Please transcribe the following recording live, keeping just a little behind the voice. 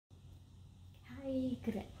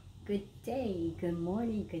good day, good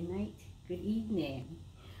morning, good night, good evening,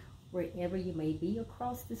 wherever you may be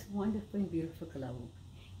across this wonderful and beautiful globe.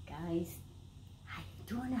 Guys, how you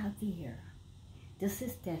doing out there? This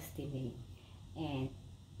is Destiny, and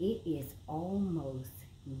it is almost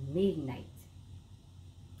midnight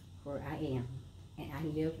where I am. And I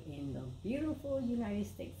live in the beautiful United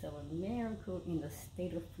States of America in the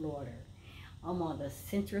state of Florida. I'm on the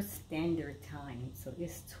Central Standard Time, so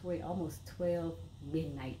it's almost 12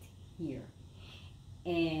 midnight here.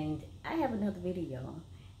 And I have another video.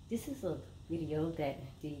 This is a video that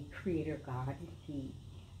the Creator God, He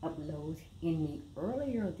uploaded in me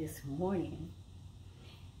earlier this morning.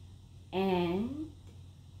 And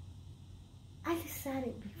I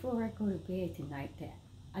decided before I go to bed tonight that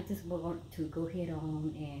I just want to go ahead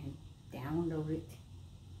on and download it,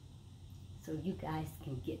 so you guys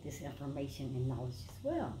can get this information and knowledge as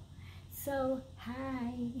well. So,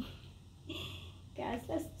 hi. Guys,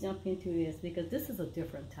 let's jump into this because this is a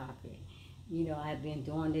different topic. You know, I've been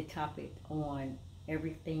doing the topic on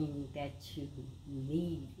everything that you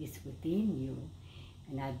need is within you.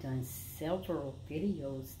 And I've done several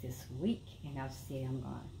videos this week. And I've said I'm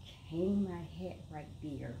going to hang my hat right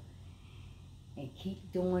there and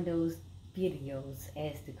keep doing those videos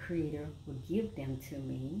as the Creator will give them to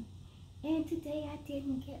me. And today I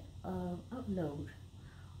didn't get an upload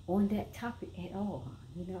on that topic at all.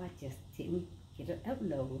 You know, I just didn't get an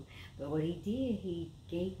upload. But what he did, he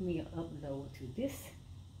gave me an upload to this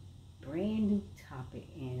brand new topic.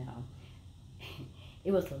 And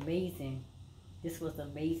it was amazing. This was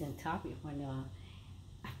an amazing topic when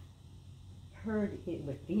I heard it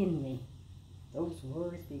within me. Those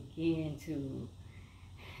words began to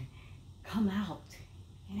come out.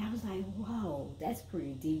 And I was like, whoa, that's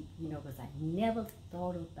pretty deep, you know, because I never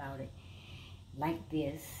thought about it like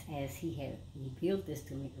this as he had revealed this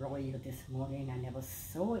to me earlier this morning. I never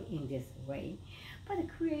saw it in this way. But the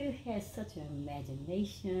Creator has such an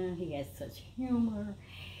imagination. He has such humor.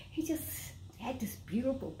 He just had this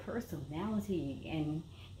beautiful personality, and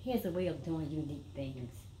he has a way of doing unique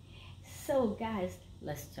things. So, guys,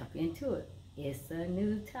 let's jump into it. It's a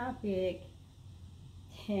new topic.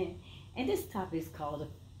 And this topic is called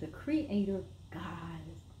the Creator God.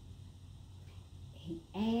 He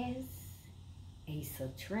adds, He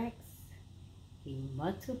subtracts, He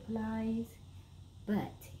multiplies,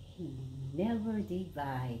 but He never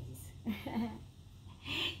divides.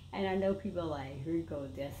 And I know people are like, here you go,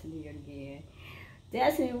 Destiny again.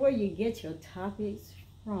 Destiny, where you get your topics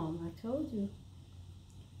from? I told you,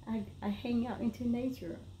 I hang out into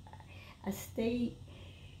nature. I stay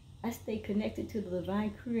connected to the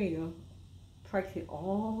Divine Creator practically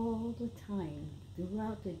all the time.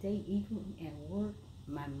 Throughout the day, even at work,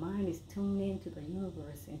 my mind is tuned into the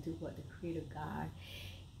universe, into what the Creator God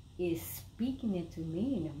is speaking into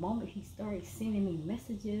me. And the moment He started sending me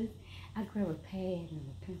messages, I grab a pad and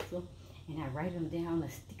a pencil and I write them down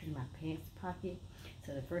and stick it in my pants pocket.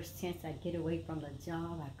 So the first chance I get away from the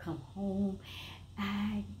job, I come home,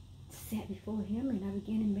 I sat before Him and I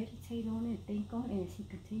began to meditate on it, think on it, and as He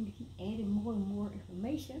continued to keep adding more and more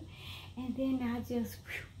information, and then I just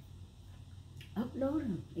upload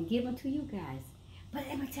them and give them to you guys. But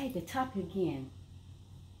let me tell you the topic again.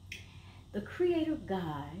 The Creator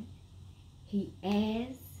God, He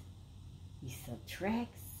adds, He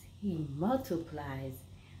subtracts, He multiplies,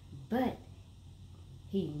 but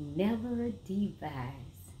He never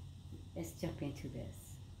divides. Let's jump into this.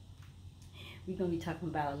 We're going to be talking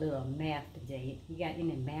about a little math today. You got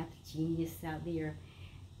any math genius out there?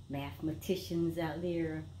 Mathematicians out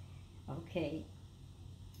there? Okay.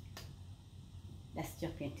 Let's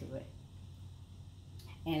jump into it.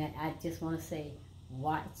 And I just want to say,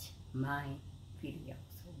 watch my videos.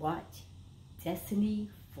 Watch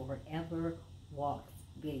Destiny Forever Walks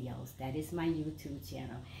videos. That is my YouTube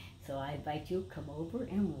channel. So I invite you to come over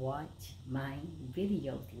and watch my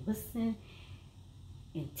videos. Listen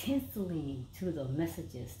intensely to the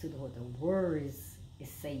messages, to what the words is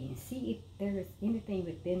saying. See if there is anything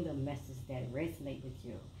within the message that resonates with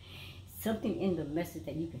you. Something in the message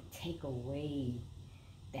that you can take away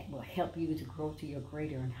that will help you to grow to your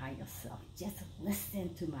greater and higher self. Just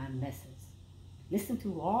listen to my message. Listen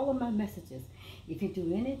to all of my messages. If you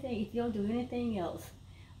don't do anything else,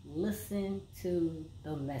 listen to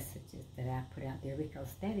the messages that I put out there, because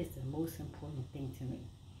that is the most important thing to me.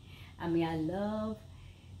 I mean, I love,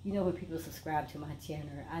 you know, when people subscribe to my channel.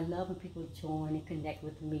 I love when people join and connect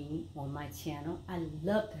with me on my channel. I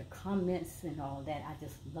love their comments and all that. I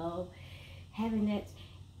just love having that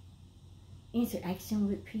interaction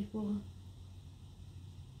with people.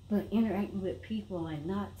 But interacting with people and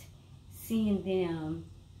not seeing them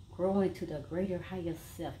growing to the greater higher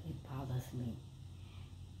self, it bothers me.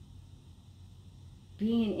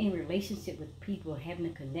 Being in relationship with people, having a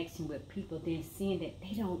connection with people, then seeing that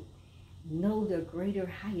they don't know the greater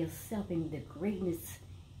higher self and the greatness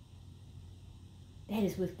that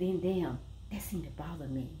is within them, that seems to bother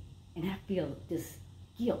me. And I feel this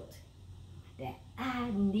guilt that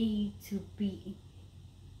I need to be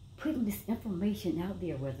putting this information out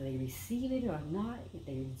there, whether they receive it or not, if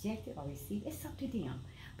they reject it or receive it, it's up to them.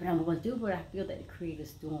 But I'm going to do what I feel that the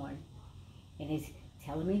Creator's doing. And it's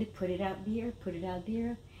telling me to put it out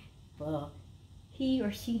there. For he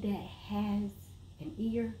or she that has an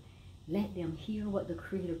ear, let them hear what the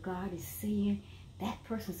Creator God is saying. That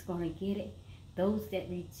person's going to get it. Those that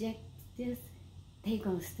reject this, they're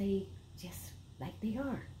going to stay just like they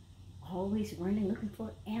are. Always running, looking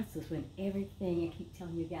for answers when everything I keep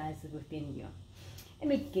telling you guys is within you. Let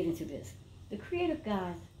me get into this. The Creator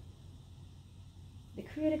God,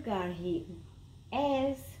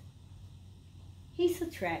 as he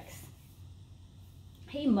subtracts,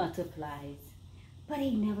 he multiplies, but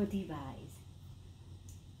he never divides.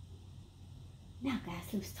 Now guys,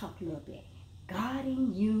 let's talk a little bit. God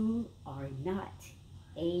and you are not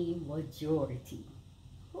a majority.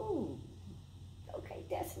 Ooh. Okay,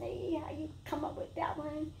 Destiny, how you come up with that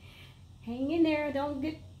one? Hang in there. Don't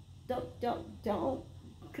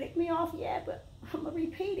click me off yet, but I'm gonna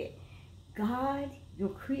repeat it. God, your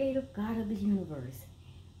creative God of the universe,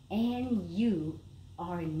 and you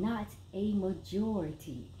are not a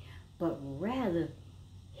majority, but rather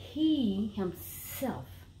he himself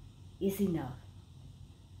is enough.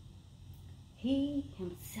 He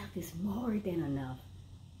himself is more than enough.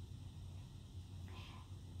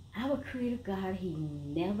 Our Creator God, he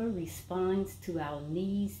never responds to our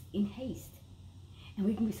needs in haste. And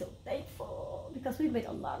we can be so thankful because we make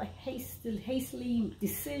a lot of hastily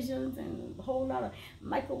decisions and a whole lot of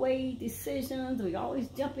microwave decisions. We always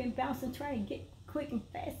jump in, bounce, and try to get quick and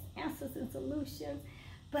fast answers and solutions.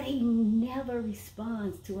 But he never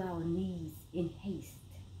responds to our needs in haste.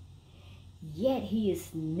 Yet he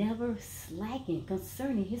is never slacking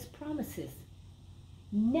concerning his promises.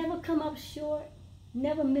 Never come up short.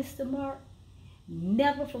 Never miss the mark,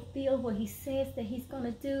 never fulfill what he says that he's going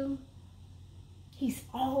to do. He's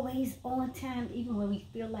always on time, even when we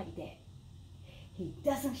feel like that. He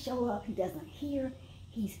doesn't show up, he doesn't hear,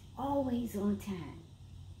 he's always on time.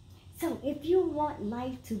 So if you want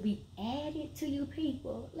life to be added to you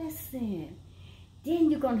people, listen, then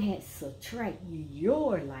you're going to have to subtract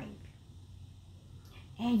your life.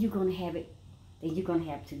 And you're going to have it, then you're going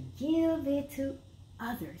to have to give it to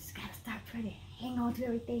others. Got to stop trying to hang on to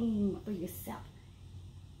everything for yourself.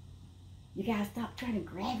 You got to stop trying to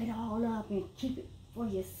grab it all up and keep it for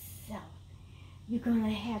yourself. You're going to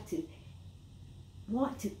have to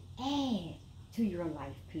want to add to your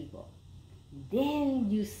life, people. Then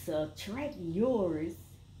you subtract yours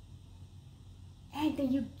and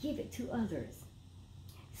then you give it to others.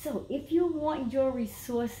 So if you want your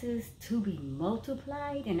resources to be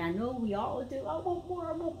multiplied, and I know we all do, I want more,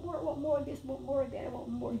 I want more of this, want more of that, I want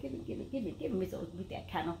more, give me. So with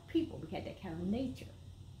that kind of people, we had that kind of nature.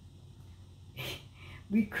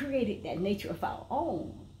 We created that nature of our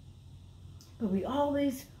own. But we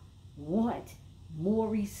always want more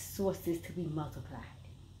resources to be multiplied.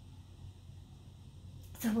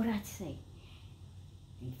 So what I'd say,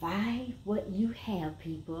 divide what you have,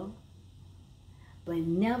 people. But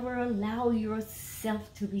never allow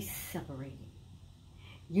yourself to be separated.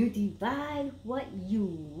 You divide what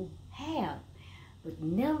you have, but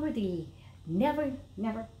never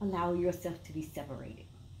allow yourself to be separated.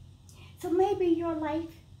 So maybe your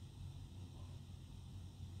life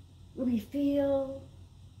will feel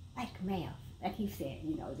like math. Like he said,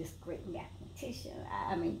 you know, this great mathematician.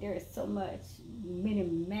 I mean, there is so many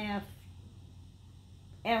math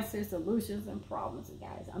answers, solutions, and problems,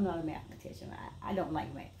 guys. I'm not a mathematician. I don't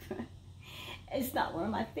like math. It's not one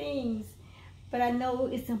of my things, but I know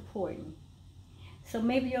it's important. So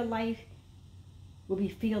maybe your life will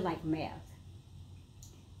feel like math.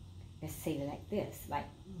 Let's say it like this, like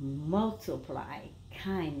multiply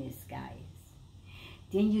kindness, guys.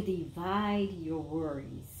 Then you divide your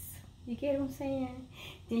worries. You get what I'm saying?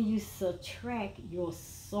 Then you subtract your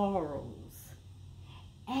sorrows.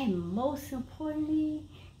 And most importantly,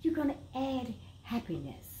 you're going to add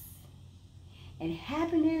happiness. And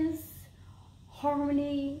happiness,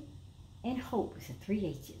 harmony, and hope. It's the 3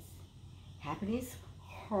 H's. Happiness,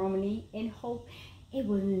 harmony, and hope. It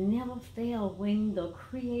will never fail when the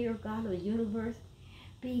Creator God of the universe,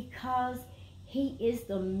 because he is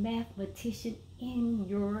the mathematician in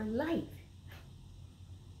your life.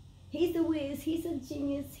 He's the whiz, he's a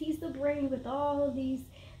genius, he's the brain with all these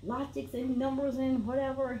logics and numbers and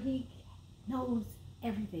whatever. He knows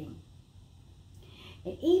everything.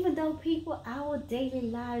 And even though people, our daily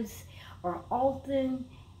lives are often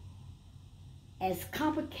as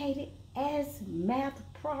complicated as math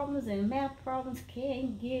problems, and math problems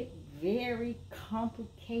can get very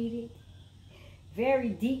complicated, very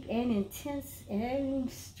deep and intense and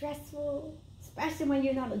stressful, especially when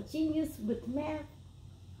you're not a genius with math.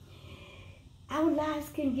 Our lives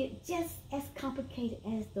can get just as complicated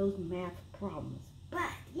as those math problems. But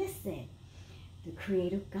listen, the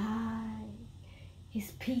Creator God,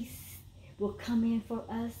 His peace will come in for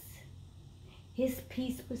us. His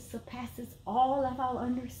peace which surpasses all of our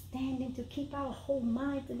understanding, to keep our whole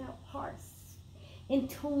minds and our hearts in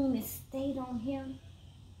tune and stayed on Him,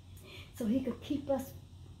 so He could keep us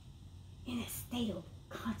in a state of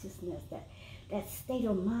consciousness, that state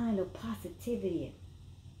of mind of positivity.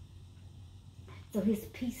 So His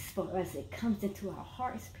peace for us, it comes into our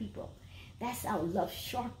hearts, people. That's our love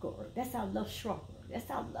chakra. That's our love chakra. That's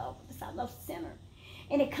our love center.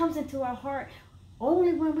 And it comes into our heart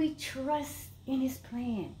only when we trust in His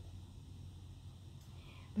plan.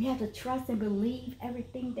 We have to trust and believe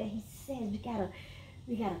everything that He says. We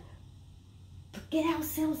gotta get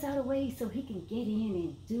ourselves out of the way so He can get in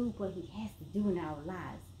and do what He has to do in our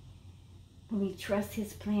lives. When we trust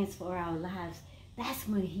His plans for our lives, that's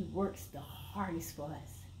when He works the hardest for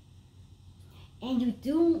us. And you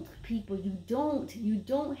don't, people, you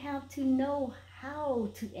don't have to know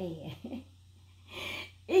how to add.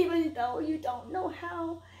 Even though you don't know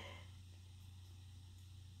how,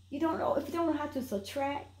 if you don't know how to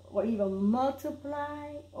subtract or even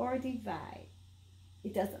multiply or divide,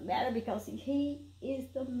 it doesn't matter, because He is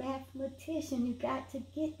the mathematician. You got to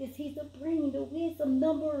get this. He's the brain, the wisdom,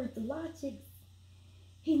 numbers, the logics.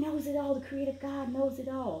 He knows it all. The Creator God knows it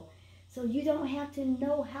all. So you don't have to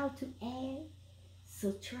know how to add,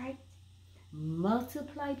 subtract,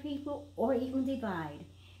 multiply, people, or even divide.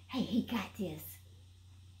 Hey, He got this.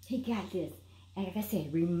 He got this. And like I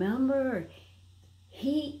said, remember,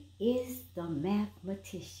 He is the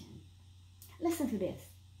mathematician. Listen to this.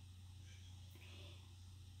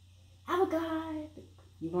 Our God,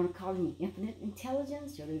 you want to call Him infinite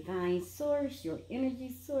intelligence, your divine source, your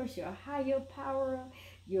energy source, your higher power,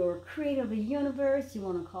 your creator of the universe. You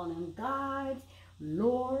want to call Him God,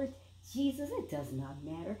 Lord, Jesus. It does not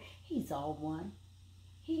matter. He's all one.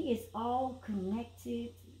 He is all connected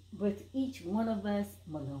with each one of us,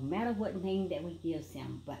 well, no matter what name that we give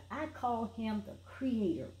Him. But I call Him the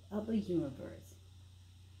creator of the universe.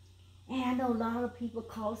 And I know a lot of people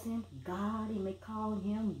call Him God. They may call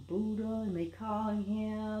Him Buddha. They may call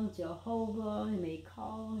Him Jehovah. They may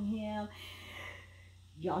call Him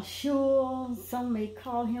Yahshua. Some may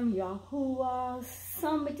call Him Yahuwah.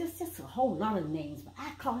 Some may just a whole lot of names. But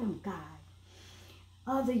I call Him God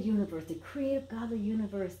of the universe, the creator God of the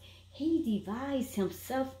universe. He divides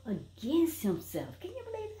Himself against Himself. Can you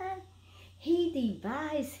believe that? He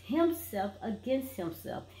divides Himself against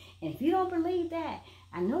Himself. And if you don't believe that,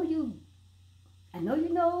 I know you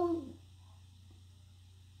know,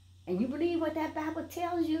 and you believe what that Bible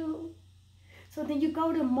tells you. So then you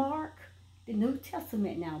go to Mark, the New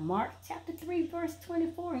Testament now, Mark chapter 3, verse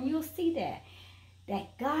 24, and you'll see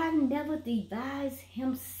that God never divides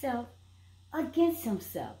Himself against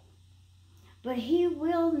Himself. But He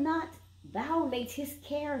will not violate His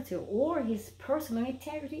character or His personal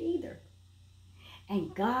integrity either.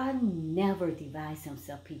 And God never divides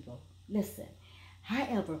Himself, people. Listen.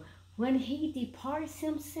 However, when He departs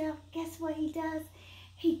Himself, guess what He does?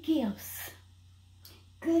 He gives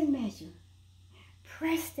good measure,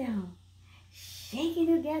 pressed down, shaking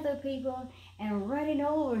together, people, and running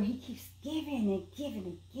over. He keeps giving and giving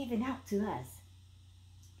and giving out to us.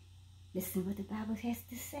 Listen what the Bible has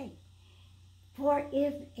to say. For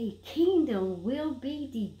if a kingdom will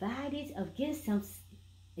be divided against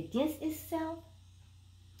itself,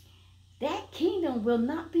 that kingdom will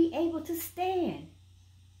not be able to stand.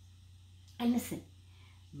 And listen,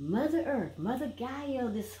 Mother Earth, Mother Gaia,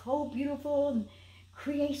 this whole beautiful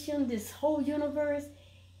creation, this whole universe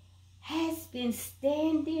has been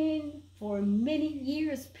standing for many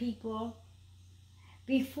years, people,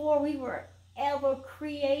 before we were ever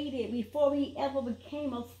created, before we ever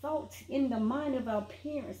became a thought in the mind of our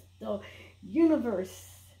parents. The universe,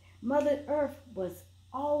 Mother Earth, was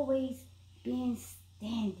always been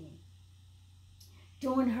standing,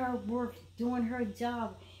 doing her work, doing her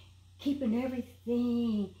job, keeping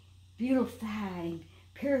everything beautified,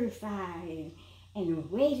 purified, and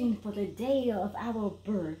waiting for the day of our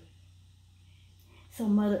birth. So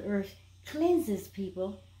Mother Earth cleanses,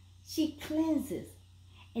 people. She cleanses.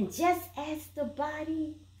 And just as the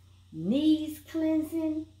body needs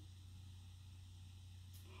cleansing.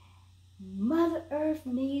 Mother Earth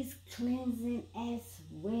needs cleansing as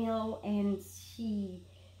well, and she's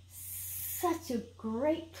such a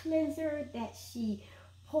great cleanser that she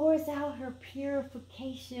pours out her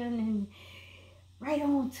purification and right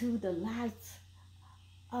on to the lives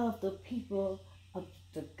of the people of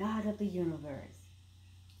the God of the universe.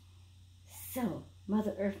 So,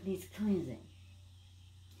 Mother Earth needs cleansing.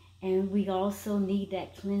 And we also need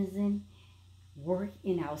that cleansing work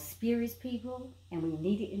in our spirits, people, and we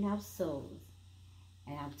need it in our souls.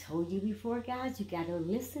 And I've told you before, guys, you got to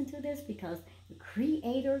listen to this because the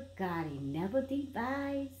Creator God, He never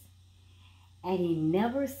divides and He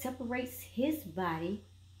never separates His body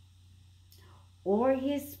or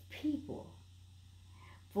His people,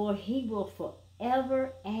 for He will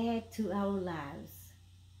forever add to our lives.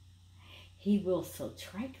 He will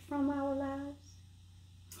subtract from our lives.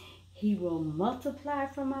 He will multiply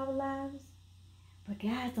from our lives. But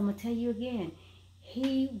guys, I'm going to tell you again,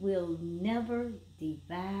 He will never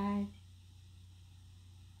divide.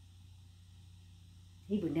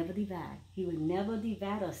 He will never divide. He will never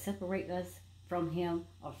divide or separate us from Him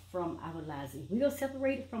or from our lives. If we are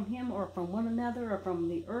separated from Him or from one another or from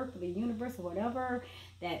the earth or the universe or whatever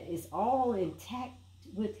that is all intact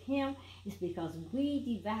with Him, it's because we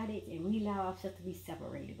divided and we allow ourselves to be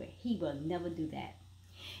separated. But He will never do that.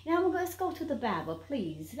 Now, let's go to the Bible,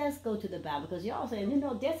 please. Let's go to the Bible, because y'all saying, you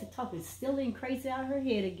know, that's talking silly and crazy out of her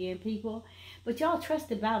head again, people. But y'all trust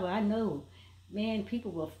the Bible. I know, man,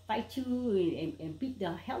 people will fight you and beat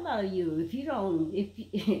the hell out of you if you don't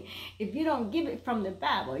if you don't give it from the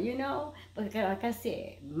Bible, you know. But like I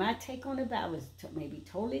said, my take on the Bible is maybe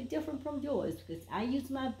totally different from yours, because I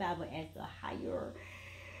use my Bible as the higher.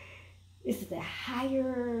 This is the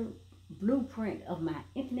higher blueprint of my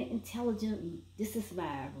infinite intelligence. This is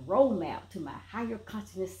my roadmap to my higher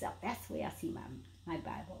consciousness self. That's the way I see my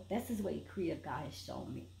Bible. That's the way Creator God has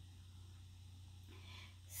shown me.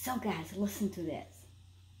 So guys, listen to this.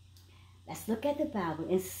 Let's look at the Bible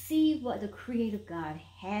and see what the Creator God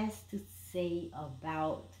has to say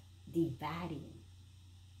about dividing.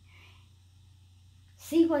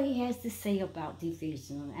 See what He has to say about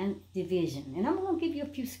division. And I'm going to give you a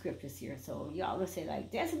few scriptures here. So y'all will say,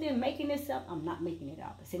 like, that's been making this up. I'm not making it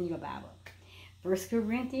up. It's in your Bible. 1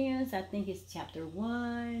 Corinthians, I think it's chapter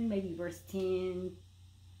 1, maybe verse 10,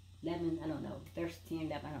 11, I don't know. Verse 10,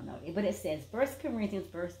 11, I don't know. But it says, 1 Corinthians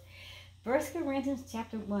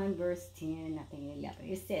chapter 1, verse 10, I think 11.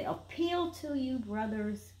 It said, appeal to you,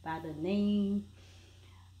 brothers, by the name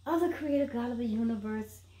of the Creator God of the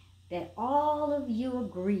universe, that all of you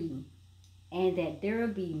agree, and that there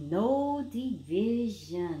be no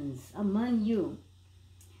divisions among you,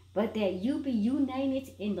 but that you be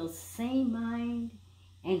united in the same mind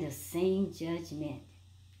and the same judgment.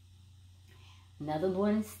 Another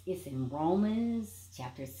one is in Romans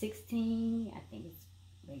chapter 16, I think it's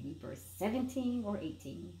maybe verse 17 or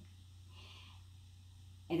 18.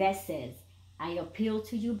 And that says, I appeal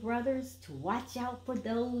to you, brothers, to watch out for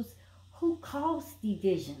those who cause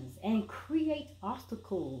divisions and create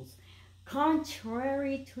obstacles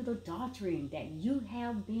contrary to the doctrine that you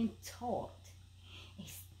have been taught.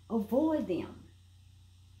 Avoid them.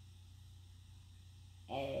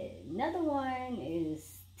 Another one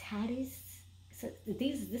is Titus. So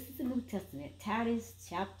this is the New Testament. Titus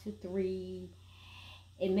chapter 3,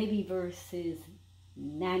 and maybe verses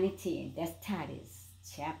 9 and 10. That's Titus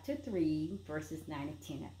chapter 3, verses 9 and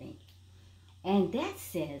 10, I think. And that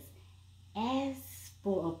says, as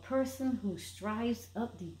for a person who strives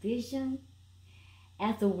up division,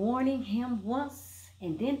 after warning him once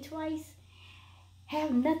and then twice,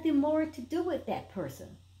 have nothing more to do with that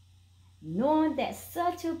person, knowing that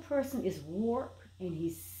such a person is warped and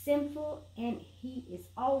he's sinful and he is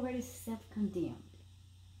already self-condemned.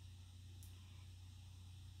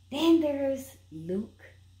 Then there's Luke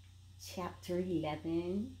chapter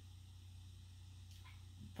 11,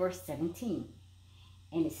 verse 17,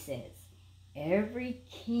 and it says, every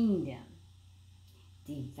kingdom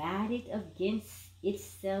divided against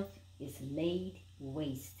itself is laid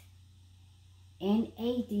waste, and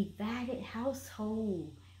a divided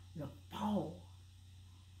household will fall.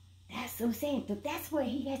 That's what I'm saying. But that's what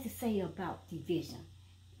He has to say about division,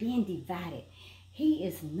 being divided. He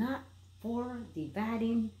is not for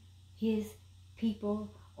dividing His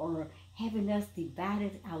people or having us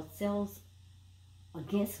divided ourselves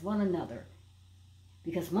against one another.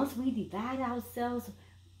 Because once we divide ourselves,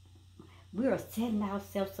 we are setting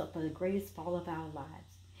ourselves up for the greatest fall of our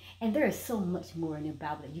lives. And there is so much more in the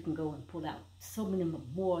Bible that you can go and pull out so many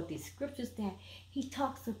more of these scriptures that He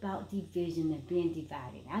talks about division and being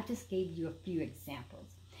divided. I just gave you a few examples.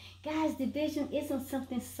 Guys, division isn't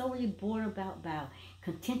something solely born about by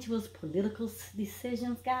contentious political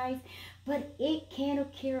decisions, guys, but it can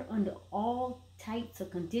occur under all types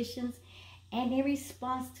of conditions and in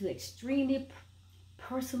response to extremely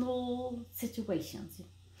personal situations.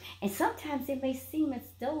 And sometimes it may seem as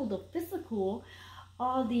though the physical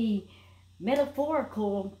or the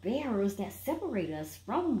metaphorical barriers that separate us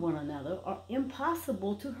from one another are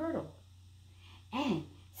impossible to hurdle. And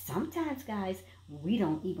sometimes, guys, we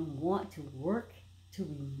don't even want to work to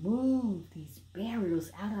remove these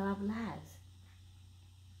barriers out of our lives.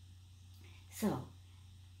 So,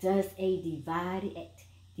 does a divide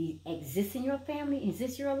exist in your family?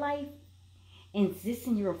 Exist in your life? Exist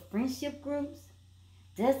in your friendship groups?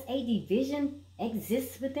 Does a division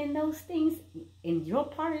exist within those things in your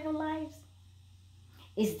part of your lives?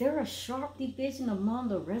 Is there a sharp division among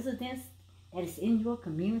the residents that is in your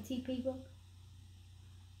community, people?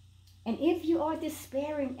 And if you are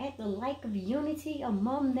despairing at the lack of unity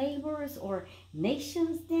among neighbors or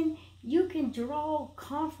nations, then you can draw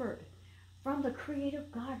comfort from the creator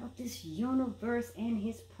God of this universe, and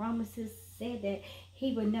his promises said that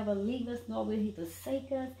he would never leave us nor will he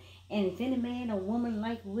forsake us. And if any man or woman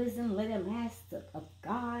lack wisdom, let him ask of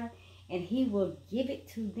God, and he will give it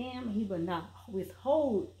to them. He will not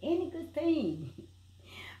withhold any good thing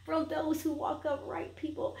from those who walk upright,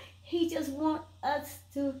 people. He just wants us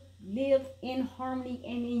to live in harmony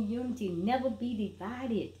and in unity, never be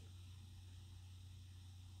divided.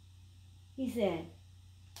 He said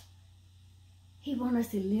he wants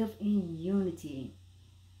us to live in unity.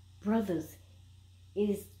 Brothers, it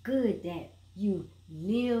is good that you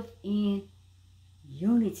live in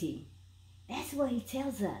unity. That's what he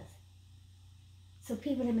tells us. So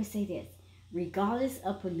people, let me say this. Regardless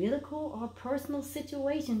of political or personal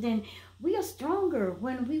situation, then we are stronger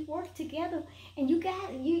when we work together. And you got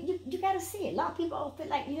to see it. A lot of people all feel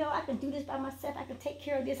like, I can do this by myself. I can take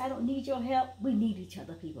care of this. I don't need your help. We need each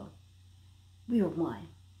other, people. We are one.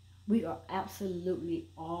 We are absolutely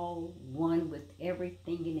all one with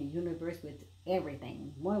everything in the universe, with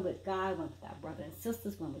everything. One with God, one with our brothers and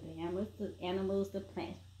sisters, one with the animals, the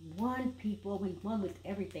plants. One people, we one with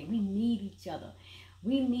everything. We need each other.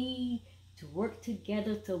 We need to work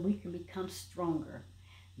together so we can become stronger.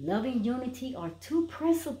 Love and unity are two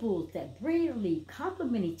principles that brilliantly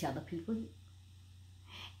complement each other, people.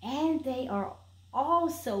 And they are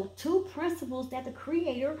also two principles that the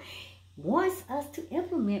Creator wants us to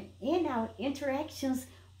implement in our interactions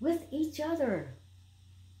with each other.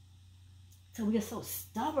 So we are so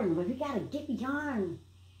stubborn, but we got to get beyond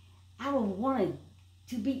our wanting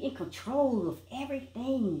to be in control of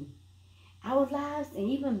everything. Our lives and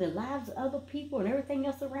even the lives of other people and everything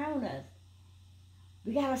else around us.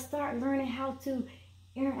 We got to start learning how to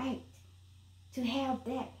interact, to have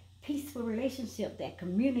that peaceful relationship, that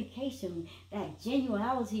communication, that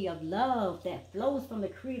genuality of love that flows from the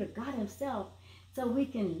Creator God himself, so we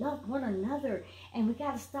can love one another. And we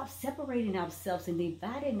got to stop separating ourselves and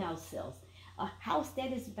dividing ourselves. A house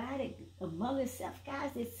that is divided among itself,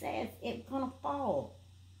 guys, it says it's going to fall.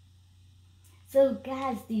 So,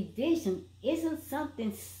 guys, division isn't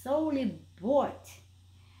something solely brought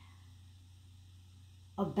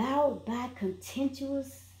about by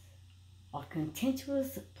contentious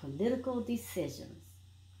political decisions.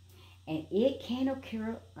 And it can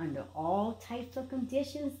occur under all types of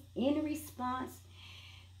conditions in response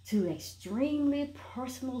to extremely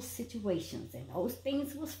personal situations. And those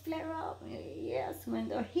things will flare up. Yes, when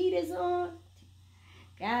the heat is on.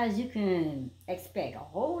 Guys, you can expect a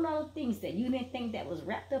whole lot of things that you didn't think that was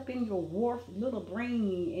wrapped up in your warped little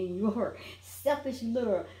brain, in your selfish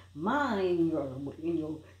little mind, in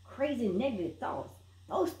your crazy negative thoughts.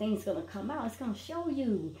 Those things are going to come out. It's going to show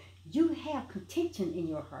you have contention in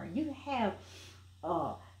your heart. You have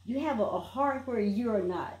a heart where you're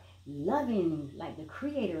not loving like the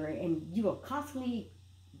Creator, and you are constantly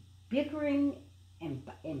bickering and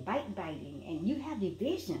biting, and you have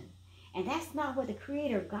division. And that's not what the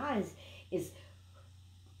Creator God is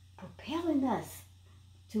propelling us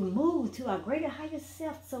to move to our greater higher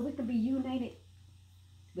self, so we can be united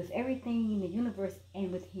with everything in the universe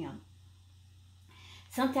and with Him.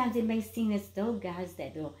 Sometimes it may seem as though, guys,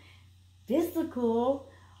 that the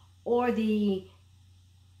physical or the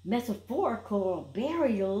metaphorical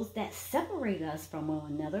barriers that separate us from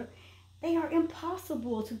one another, they are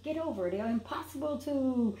impossible to get over. They are impossible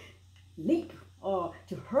to leap or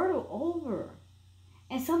to hurdle over.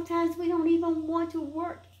 And sometimes we don't even want to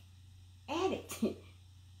work at it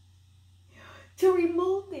to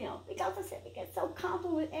remove them, because I said we get so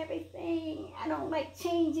comfortable with everything. I don't like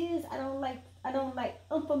changes. I don't like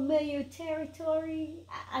unfamiliar territory.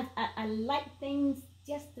 I like things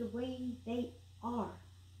just the way they are.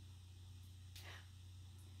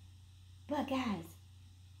 But guys,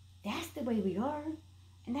 that's the way we are,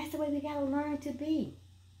 and that's the way we gotta learn to be.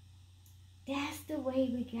 That's the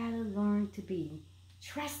way we gotta learn to be.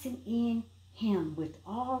 Trusting in Him with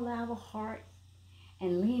all our heart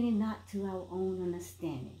and leaning not to our own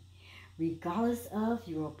understanding. Regardless of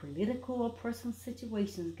your political or personal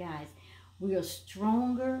situations, guys, we are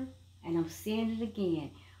stronger, and I'm saying it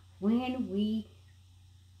again, when we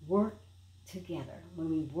work together, when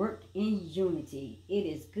we work in unity. It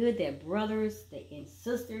is good that brothers and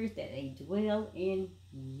sisters, that they dwell in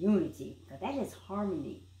unity, because that is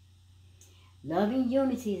harmony. Love and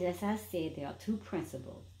unity, as I said, there are two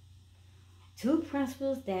principles. Two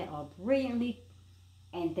principles that are brilliantly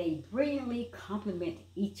complement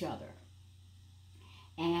each other.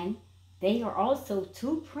 And they are also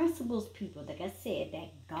two principles, people, like I said,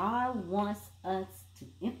 that God wants us to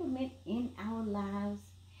implement in our lives.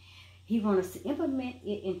 He wants us to implement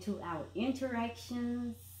it into our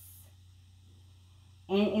interactions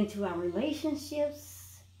and into our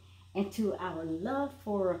relationships and to our love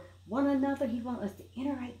for one another. He wants us to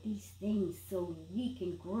interact these things so we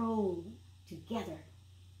can grow together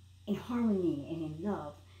in harmony and in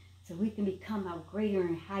love, so we can become our greater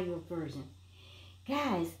and higher version.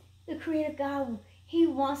 Guys, the Creator God, He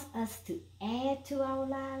wants us to add to our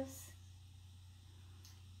lives.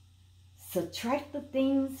 Subtract the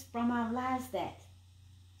things from our lives that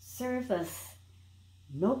serve us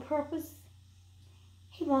no purpose.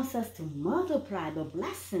 He wants us to multiply the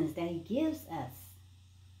blessings that He gives us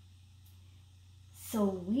so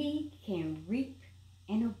we can reap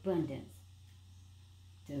in abundance.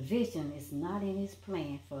 Division is not in His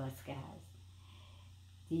plan for us, guys.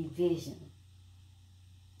 Division.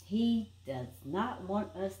 He does not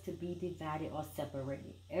want us to be divided or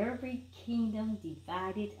separated. Every kingdom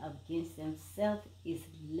divided against themselves is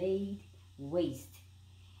laid waste.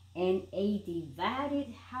 And a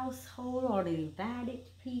divided household or divided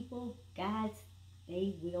people, guys,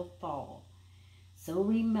 they will fall. So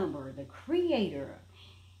remember, the Creator,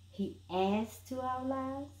 He adds to our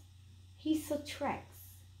lives. He subtracts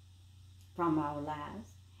from our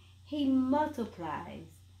lives. He multiplies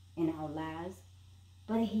in our lives.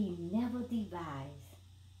 But He never divides.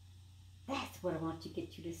 That's what I want to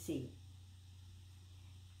get you to see.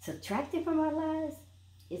 Subtracted from our lives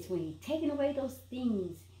is when He's taking away those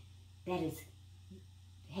things that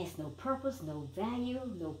has no purpose, no value,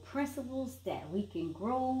 no principles that we can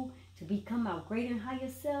grow to become our greater and higher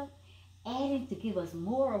self, adding to give us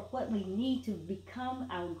more of what we need to become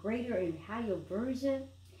our greater and higher version,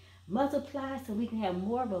 multiply so we can have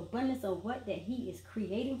more of abundance of what that He is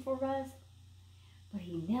creating for us. But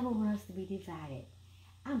He never wants us to be divided.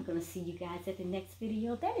 I'm going to see you guys at the next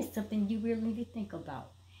video. That is something you really need to think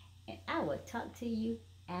about. And I will talk to you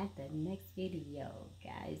at the next video,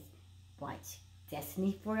 guys. Watch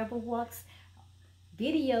Destiny Forever Walks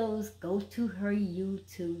videos. Go to her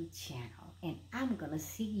YouTube channel. And I'm going to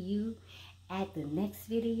see you at the next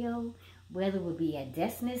video, whether it will be at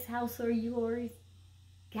Destiny's house or yours.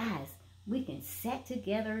 Guys, we can sit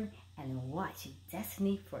together and watch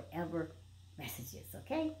Destiny Forever messages,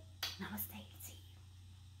 okay? Namaste.